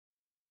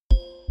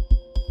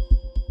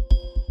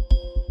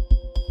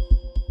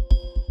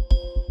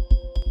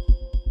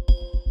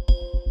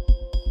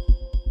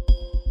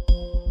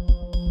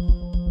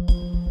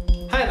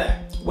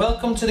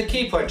Welcome to the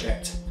Key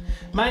Project.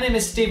 My name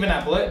is Stephen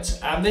Ablett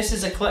and this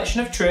is a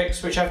collection of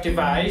tricks which I've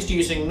devised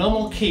using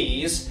normal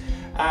keys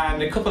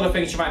and a couple of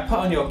things you might put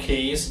on your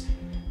keys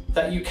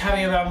that you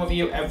carry around with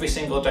you every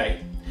single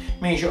day.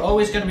 It means you're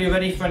always going to be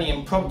ready for any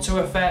impromptu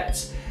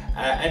effects,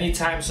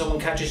 anytime someone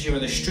catches you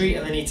in the street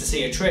and they need to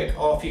see a trick,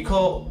 or if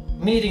you're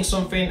needing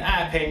something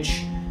at a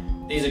pinch,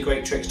 these are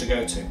great tricks to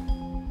go to.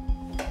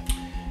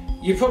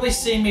 You've probably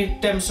seen me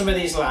demo some of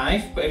these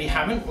live, but if you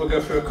haven't, we'll go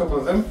through a couple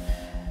of them.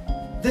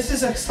 This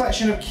is a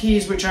selection of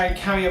keys which I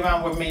carry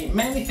around with me,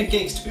 mainly for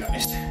gigs to be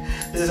honest.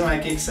 This is my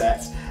gig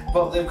set,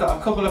 but they've got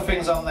a couple of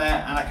things on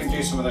there and I can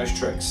do some of those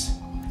tricks.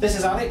 This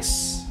is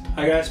Alex.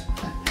 Hi guys.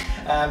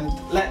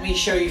 Let me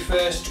show you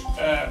first,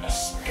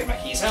 let's get my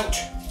keys out.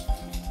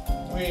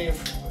 We're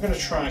going to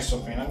try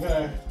something. I'm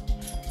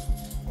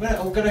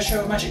going to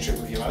show a magic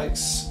trick with you,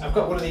 Alex. I've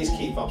got one of these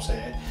key fobs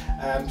here.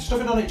 There's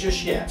nothing on it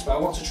just yet, but I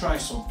want to try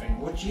something.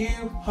 Would you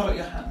hold out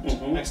your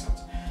hand? Excellent.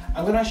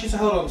 I'm going to ask you to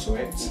hold on to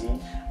it,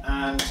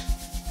 and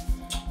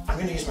I'm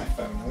going to use my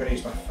phone.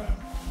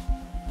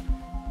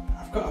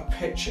 I've got a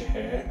picture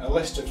here, a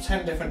list of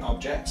 10 different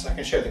objects. I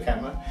can show the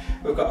camera.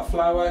 We've got a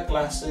flower,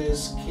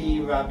 glasses,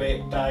 key,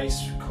 rabbit,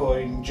 dice,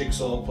 coin,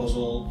 jigsaw,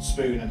 puzzle,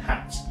 spoon, and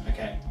hat.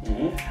 Okay.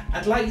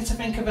 I'd like you to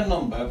think of a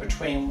number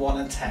between 1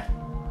 and 10.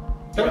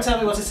 Don't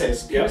tell me what it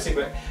is. Keep it a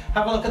secret.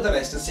 Have a look at the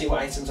list and see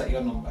what items are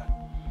your number.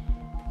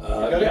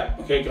 Got it?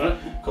 Okay, got it.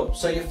 Cool.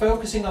 So you're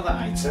focusing on that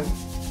item.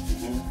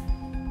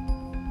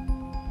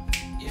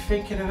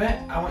 Thinking of it,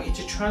 I want you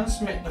to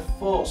transmit the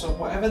thoughts of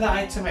whatever the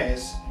item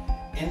is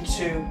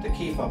into the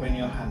key fob in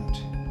your hand.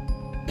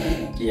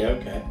 Yeah,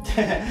 okay.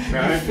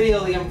 You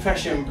feel the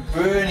impression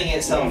burning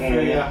itself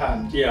through your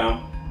hand. Yeah.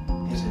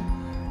 Is it?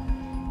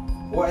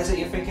 What is it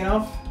you're thinking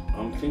of?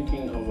 I'm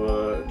thinking of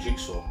a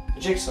jigsaw. A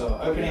jigsaw.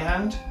 Open your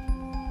hand.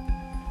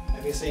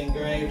 Have you seen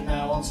engraved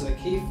now onto the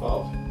key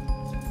fob?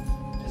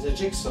 There's a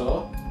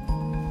jigsaw,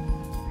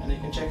 and you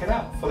can check it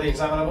out. Fully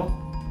examinable.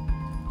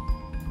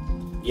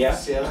 Yeah.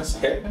 See how that's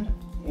open?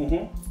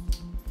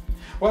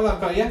 Well, I've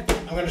got you.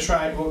 I'm going to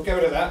try, we'll get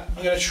rid of that.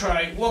 I'm going to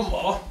try one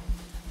more.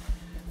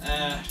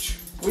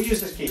 We'll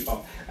use this key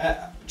fob.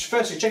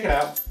 Firstly, check it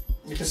out.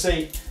 You can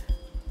see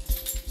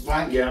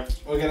blank. Yeah.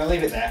 We're going to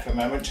leave it there for a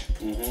moment.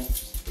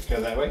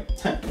 Go that way.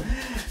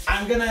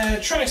 I'm going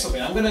to try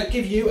something. I'm going to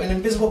give you an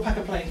invisible pack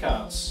of playing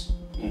cards.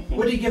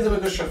 Would you give them a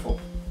good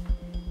shuffle?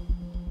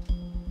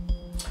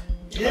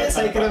 Yes,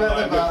 taking them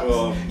out the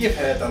box. You've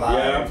heard the line.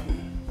 Yeah.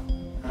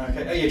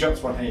 Okay, oh, you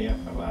dropped one here.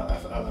 I've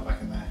got that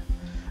back in there.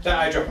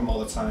 I drop them all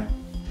the time.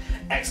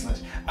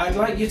 Excellent. I'd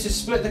like you to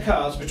split the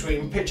cards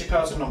between picture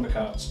cards and number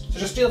cards. So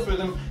just deal through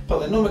them, put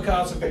the number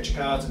cards and picture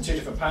cards in 2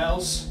 different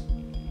piles.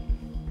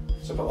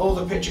 So put all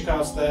the picture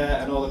cards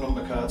there and all the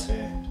number cards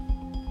here.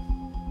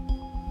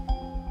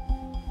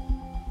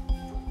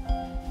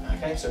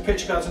 Okay, so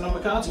picture cards and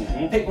number cards.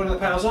 Pick one of the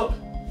piles up.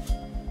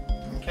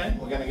 Okay,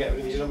 we're going to get rid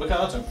of these number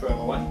cards and throw them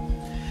away.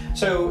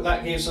 So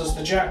that gives us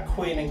the Jack,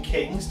 Queen and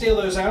Kings. Deal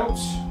those out.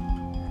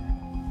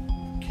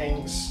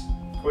 Kings,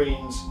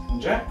 Queens and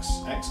Jacks.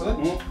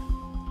 Excellent.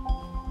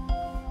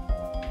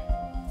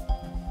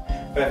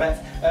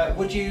 Perfect.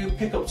 Would you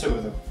pick up 2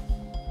 of them?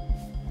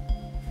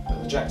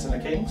 The Jacks and the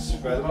Kings.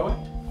 Throw them away.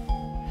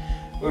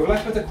 We're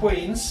left with the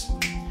Queens.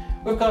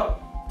 We've got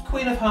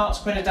Queen of Hearts,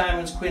 Queen of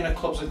Diamonds, Queen of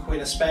Clubs and Queen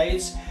of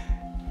Spades.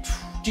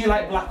 Do you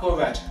like black or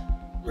red?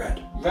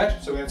 Red.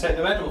 Red. So we're going to take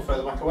the red, we'll throw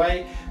the black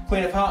away.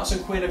 Queen of Hearts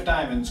and Queen of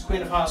Diamonds.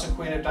 Queen of Hearts and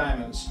Queen of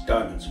Diamonds.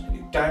 Diamonds.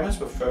 Diamonds,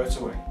 we'll throw it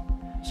away.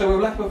 So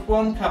we're left with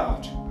one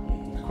card,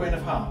 the Queen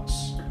of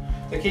Hearts.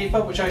 The key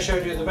fob which I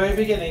showed you at the very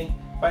beginning,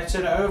 if I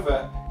turn it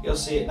over, you'll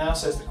see it now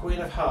says the Queen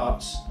of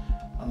Hearts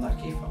on that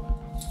key fob.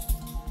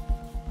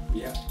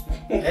 Yeah.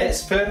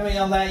 It's firmly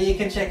on there, you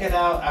can check it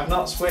out. I've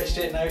not switched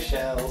it, no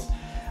shells,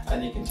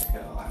 and you can check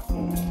it all out.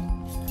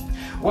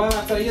 Well,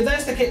 I've got you.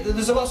 There's the key.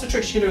 There's lots of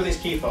tricks you can do with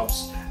these key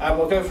fobs, and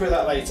we'll go through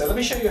that later. Let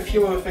me show you a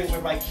few other things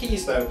with my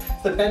keys, though.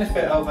 The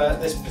benefit of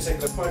this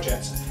particular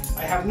project.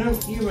 I have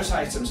numerous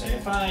items here.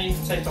 If I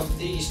take off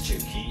these 2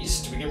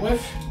 keys to begin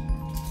with,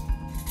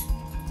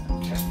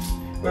 okay,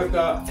 we've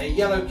got a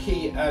yellow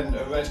key and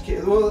a red key.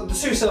 Well, the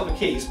 2 silver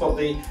keys, but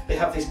they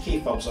have these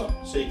key fobs on,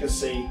 so you can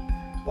see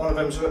one of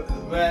them's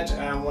red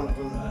and one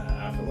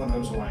of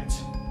them's white.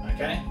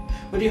 Okay.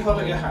 Would you hold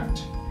out your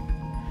hand?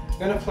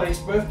 I'm going to place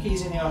both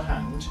keys in your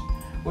hand.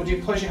 Would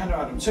you close your hand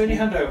around them? Turn your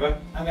hand over.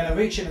 I'm going to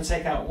reach in and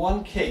take out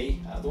one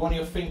key, the one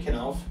you're thinking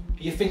of.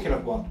 Are you thinking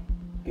of one?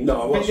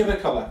 No, I wasn't. Think of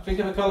a colour. Think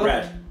of a colour.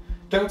 Red.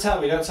 Don't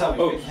tell me.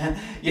 Oh.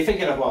 You're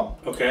thinking of one.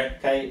 Okay.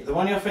 Okay. The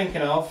one you're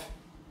thinking of,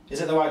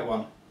 is it the white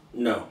one?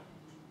 No.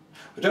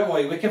 But don't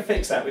worry. We can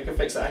fix that. I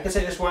can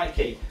take this white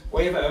key,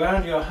 wave it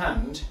around your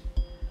hand,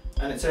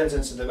 and it turns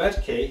into the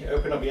red key.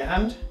 Open up your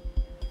hand,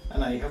 and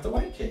now you have the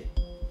white key.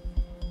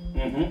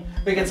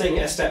 We can take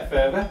it a step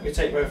further. We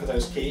take both of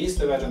those keys,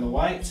 the red and the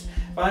white.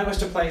 If I was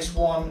to place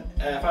one,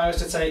 if I was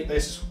to take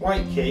this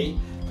white key,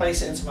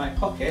 place it into my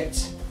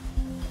pocket,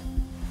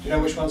 do you know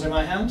which one's in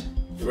my hand?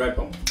 The red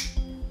one.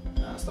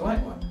 That's the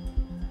white one.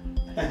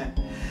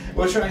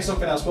 We'll try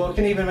something else. Well, we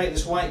can even make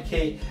this white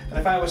key, and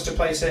if I was to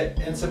place it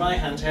into my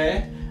hand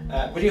here,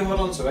 would you hold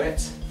on to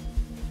it?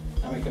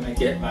 And we can make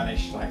it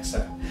vanish like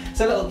so. It's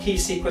a little key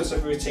sequence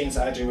of routines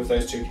that I do with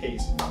those two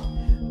keys.